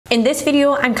In this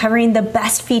video, I'm covering the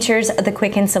best features of the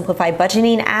Quicken Simplifi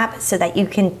budgeting app so that you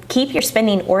can keep your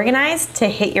spending organized to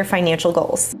hit your financial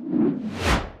goals.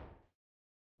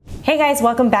 Hey guys,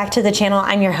 welcome back to the channel.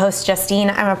 I'm your host, Justine.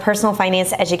 I'm a personal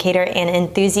finance educator and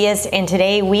enthusiast, and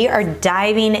today we are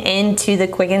diving into the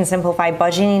Quicken Simplifi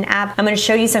budgeting app. I'm going to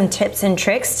show you some tips and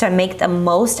tricks to make the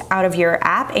most out of your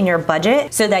app and your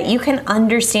budget so that you can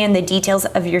understand the details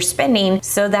of your spending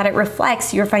so that it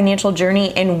reflects your financial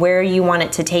journey and where you want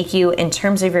it to take you in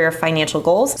terms of your financial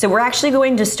goals. So we're actually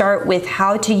going to start with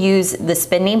how to use the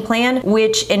spending plan,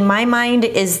 which in my mind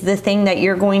is the thing that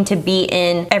you're going to be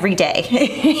in every day.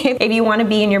 If you want to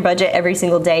be in your budget every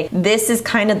single day, this is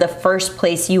kind of the first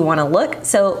place you want to look.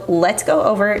 So let's go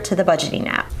over to the budgeting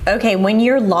app. Okay, when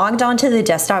you're logged onto the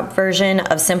desktop version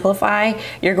of Simplifi,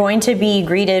 you're going to be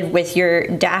greeted with your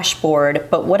dashboard.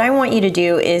 But what I want you to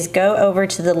do is go over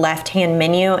to the left-hand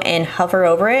menu and hover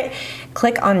over it.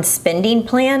 Click on spending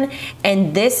plan,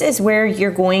 and this is where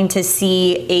you're going to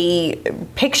see a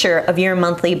picture of your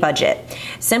monthly budget.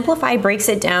 Simplifi breaks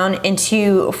it down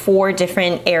into 4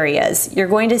 different areas. You're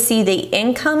going to see the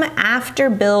income after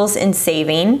bills and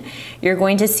saving. You're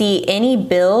going to see any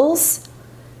bills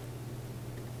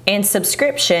and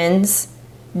subscriptions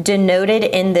denoted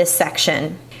in this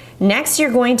section. Next,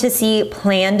 you're going to see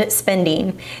planned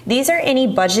spending. These are any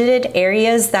budgeted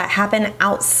areas that happen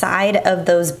outside of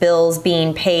those bills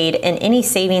being paid and any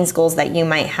savings goals that you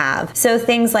might have. So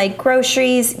things like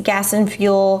groceries, gas and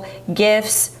fuel,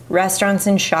 gifts, restaurants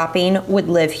and shopping would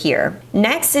live here.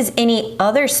 Next is any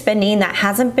other spending that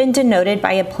hasn't been denoted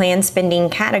by a planned spending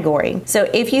category. So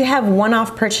if you have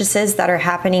one-off purchases that are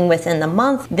happening within the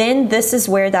month, then this is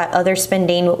where that other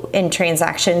spending and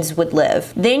transactions would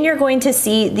live. Then you're going to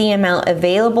see the amount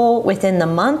available within the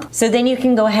month. So then you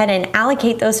can go ahead and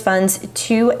allocate those funds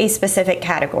to a specific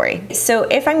category. So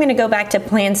if I'm going to go back to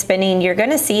planned spending, you're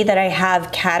going to see that I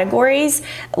have categories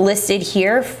listed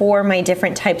here for my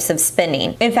different types of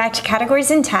spending. In fact,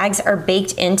 categories and tags are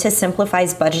baked into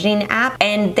Simplifi's budgeting app,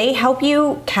 and they help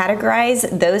you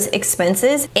categorize those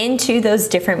expenses into those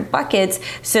different buckets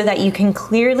so that you can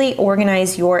clearly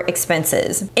organize your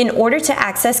expenses. In order to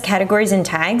access categories and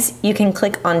tags, you can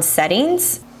click on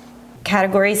Settings,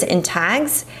 Categories and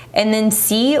Tags, and then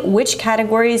see which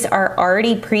categories are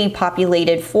already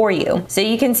pre-populated for you. So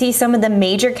you can see some of the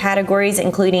major categories,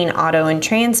 including auto and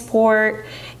transport.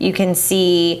 You can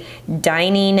see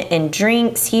dining and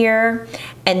drinks here.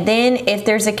 And then if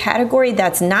there's a category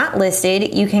that's not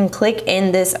listed, you can click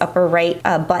in this upper right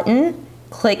button,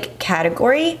 click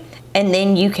category, and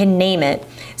then you can name it.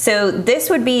 So this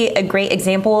would be a great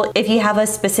example if you have a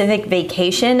specific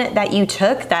vacation that you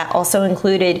took that also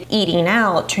included eating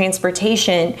out,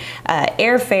 transportation,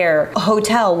 airfare,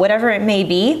 hotel, whatever it may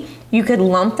be. You could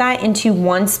lump that into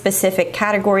one specific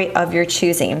category of your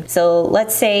choosing. So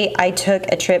let's say I took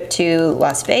a trip to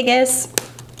Las Vegas,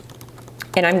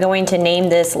 and I'm going to name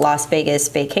this Las Vegas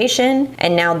Vacation.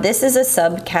 And now this is a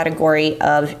subcategory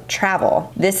of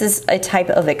travel. This is a type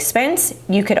of expense.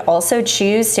 You could also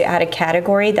choose to add a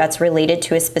category that's related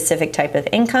to a specific type of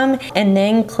income, and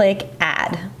then click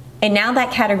Add. And now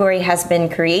that category has been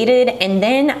created, and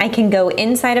then I can go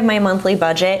inside of my monthly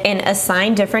budget and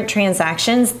assign different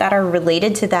transactions that are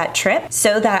related to that trip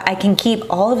so that I can keep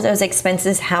all of those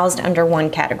expenses housed under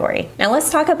one category. Now let's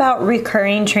talk about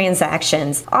recurring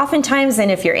transactions. Oftentimes,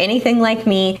 and if you're anything like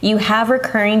me, you have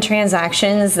recurring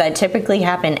transactions that typically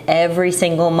happen every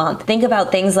single month. Think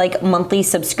about things like monthly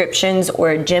subscriptions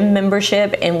or a gym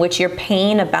membership in which you're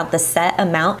paying about the set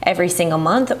amount every single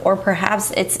month, or perhaps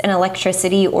it's an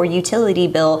electricity or utility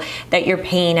bill that you're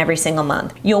paying every single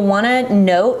month. You'll want to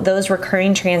note those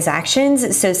recurring transactions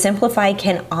so Simplifi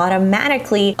can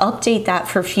automatically update that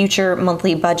for future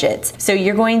monthly budgets. So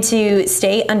you're going to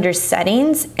stay under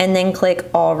Settings and then click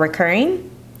All Recurring.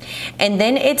 And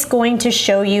then it's going to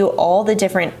show you all the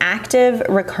different active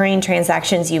recurring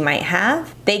transactions you might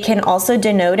have. They can also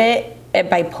denote it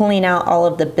by pulling out all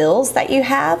of the bills that you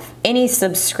have, any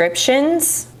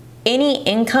subscriptions, any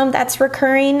income that's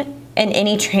recurring, and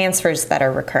any transfers that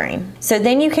are recurring. So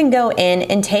then you can go in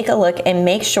and take a look and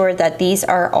make sure that these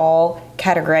are all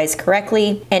categorized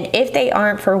correctly. And if they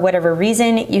aren't for whatever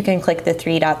reason, you can click the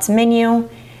 3 dots menu,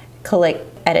 click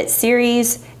edit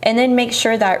series, and then make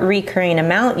sure that recurring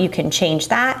amount, you can change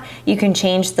that. You can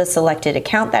change the selected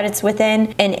account that it's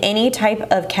within and any type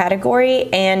of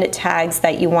category and tags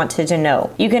that you want to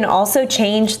denote. You can also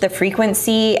change the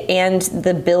frequency and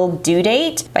the bill due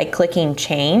date by clicking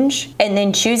change and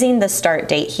then choosing the start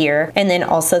date here and then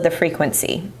also the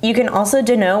frequency. You can also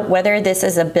denote whether this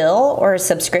is a bill or a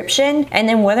subscription and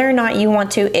then whether or not you want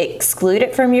to exclude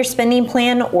it from your spending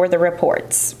plan or the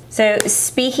reports. So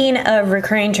speaking of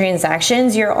recurring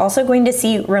transactions, you're also going to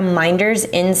see reminders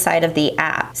inside of the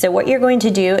app. So what you're going to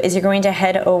do is you're going to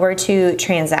head over to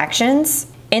transactions.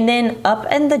 And then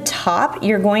up in the top,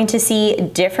 you're going to see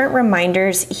different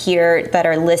reminders here that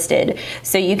are listed.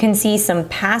 So you can see some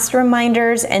past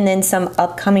reminders and then some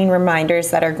upcoming reminders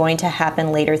that are going to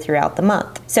happen later throughout the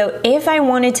month. So if I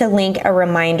wanted to link a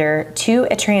reminder to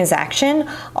a transaction,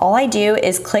 all I do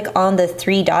is click on the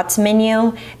three dots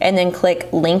menu and then click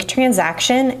link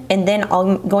transaction. And then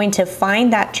I'm going to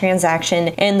find that transaction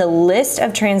in the list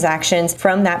of transactions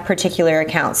from that particular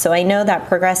account. So I know that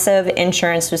Progressive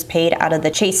Insurance was paid out of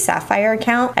the Chase Sapphire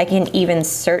account. I can even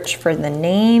search for the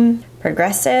name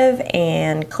Progressive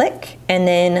and click and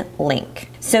then link.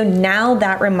 So now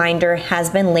that reminder has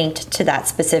been linked to that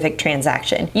specific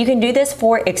transaction. You can do this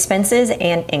for expenses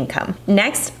and income.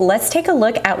 Next, let's take a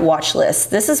look at watch lists.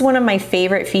 This is one of my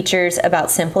favorite features about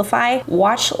Simplifi.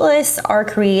 Watch lists are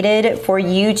created for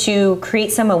you to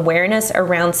create some awareness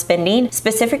around spending,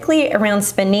 specifically around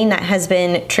spending that has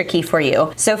been tricky for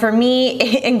you. So for me,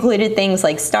 it included things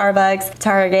like Starbucks,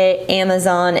 Target,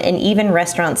 Amazon, and even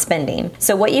restaurant spending.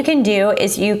 So what you can do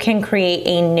is you can create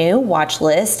a new watch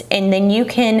list and then you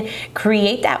can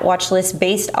create that watch list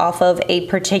based off of a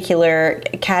particular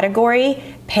category,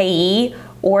 payee,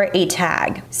 or a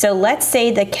tag. So let's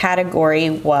say the category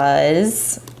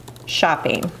was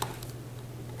shopping.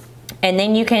 And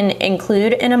then you can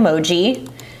include an emoji,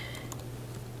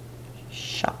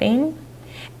 shopping,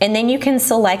 and then you can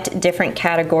select different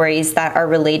categories that are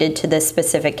related to this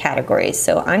specific category.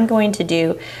 So I'm going to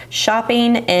do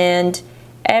shopping and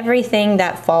everything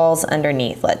that falls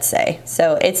underneath, let's say.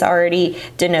 So it's already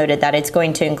denoted that it's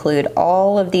going to include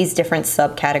all of these different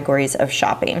subcategories of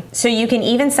shopping. So you can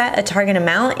even set a target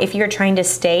amount if you're trying to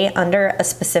stay under a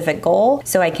specific goal.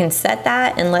 So I can set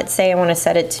that, and let's say I want to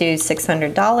set it to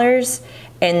 $600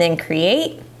 and then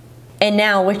create. And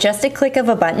now with just a click of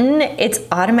a button, it's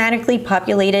automatically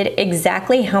populated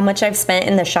exactly how much I've spent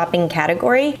in the shopping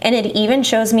category. And it even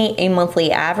shows me a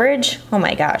monthly average. Oh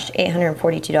my gosh,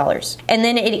 $842. And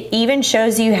then it even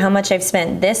shows you how much I've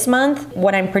spent this month,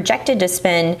 what I'm projected to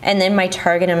spend, and then my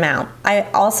target amount. I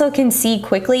also can see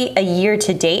quickly a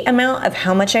year-to-date amount of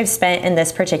how much I've spent in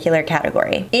this particular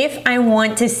category. If I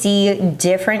want to see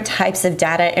different types of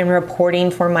data and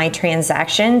reporting for my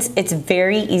transactions, it's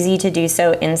very easy to do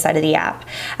so inside of the app.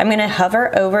 I'm going to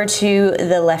hover over to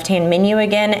the left-hand menu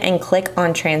again and click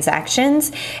on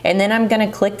transactions, and then I'm going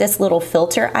to click this little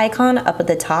filter icon up at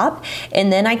the top,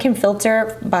 and then I can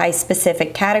filter by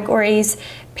specific categories,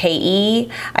 payee.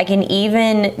 I can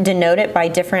even denote it by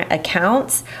different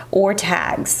accounts or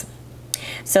tags.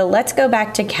 So let's go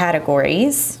back to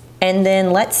categories, and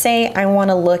then let's say I want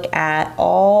to look at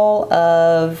all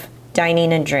of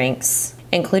dining and drinks,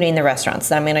 including the restaurants.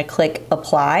 So I'm going to click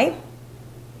apply.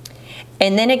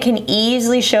 And then it can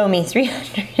easily show me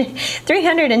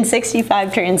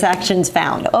 365 transactions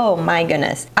found. Oh my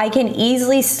goodness. I can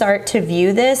easily start to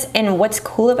view this. And what's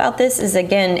cool about this is,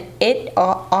 again, it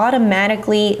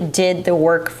automatically did the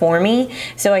work for me.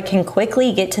 So I can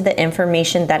quickly get to the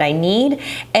information that I need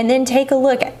and then take a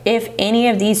look if any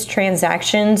of these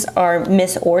transactions are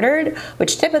misordered,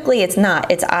 which typically it's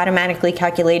not. It's automatically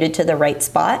calculated to the right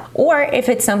spot. Or if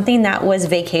it's something that was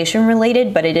vacation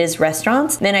related, but it is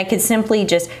restaurants, then I could simply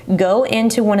just go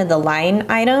into one of the line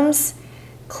items,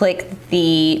 click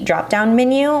the drop-down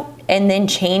menu, and then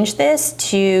change this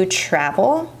to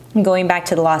travel. Going back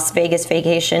to the Las Vegas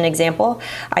vacation example,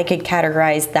 I could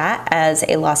categorize that as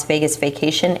a Las Vegas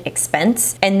vacation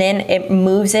expense, and then it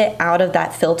moves it out of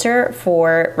that filter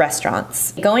for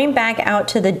restaurants. Going back out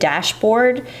to the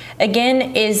dashboard,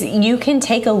 again, is you can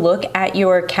take a look at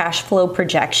your cash flow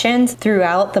projections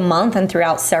throughout the month and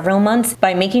throughout several months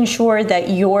by making sure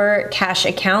that your cash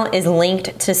account is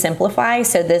linked to Simplifi.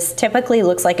 So this typically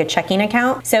looks like a checking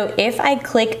account. So if I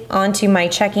click onto my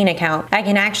checking account, I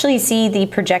can actually see the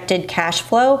projected projected cash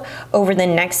flow over the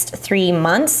next 3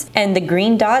 months. And the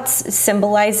green dots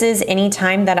symbolizes any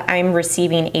time that I'm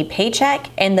receiving a paycheck,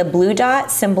 and the blue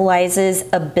dot symbolizes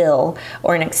a bill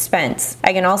or an expense.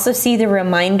 I can also see the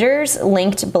reminders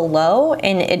linked below,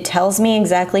 and it tells me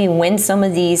exactly when some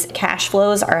of these cash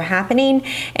flows are happening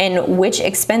and which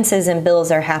expenses and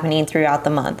bills are happening throughout the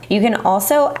month. You can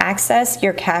also access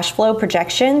your cash flow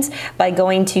projections by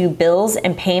going to bills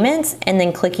and payments and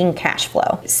then clicking cash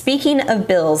flow. Speaking of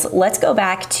bills, let's go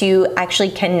back to actually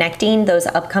connecting those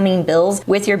upcoming bills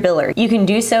with your biller. You can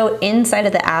do so inside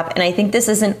of the app, and I think this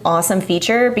is an awesome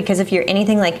feature because if you're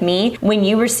anything like me, when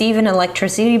you receive an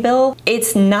electricity bill,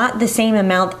 it's not the same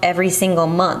amount every single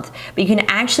month, but you can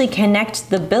actually connect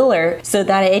the biller so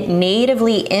that it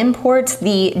natively imports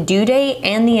the due date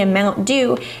and the amount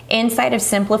due inside of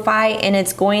Simplify, and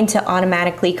it's going to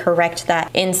automatically correct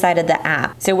that inside of the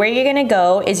app. So where you're gonna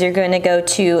go is you're gonna go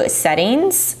to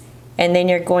settings, and then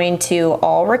you're going to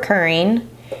all recurring,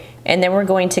 and then we're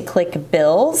going to click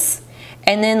bills,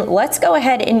 and then let's go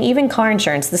ahead and even car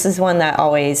insurance. This is one that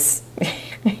always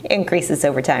increases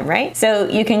over time, right? So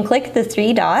you can click the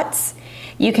 3 dots,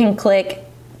 you can click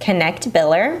connect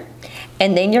biller,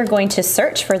 and then you're going to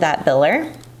search for that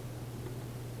biller.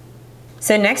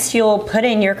 So next you'll put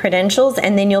in your credentials,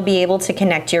 and then you'll be able to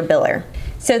connect your biller.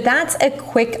 So that's a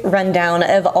quick rundown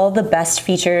of all the best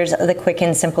features of the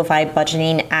Quicken Simplifi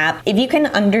budgeting app. If you can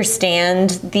understand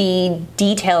the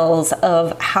details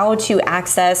of how to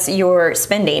access your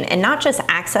spending, and not just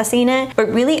accessing it, but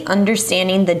really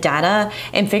understanding the data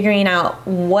and figuring out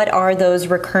what are those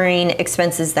recurring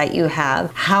expenses that you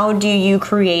have. How do you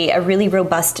create a really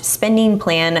robust spending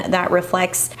plan that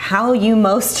reflects how you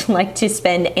most like to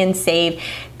spend and save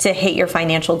to hit your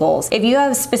financial goals. If you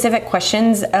have specific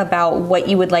questions about what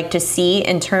you would like to see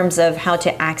in terms of how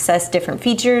to access different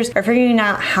features or figuring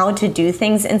out how to do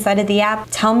things inside of the app,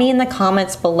 tell me in the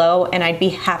comments below and I'd be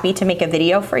happy to make a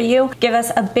video for you. Give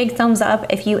us a big thumbs up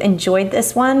if you enjoyed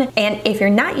this one. And if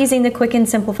you're not using the Quicken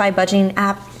Simplifi budgeting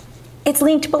app, it's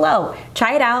linked below.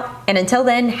 Try it out, and until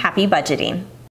then, happy budgeting.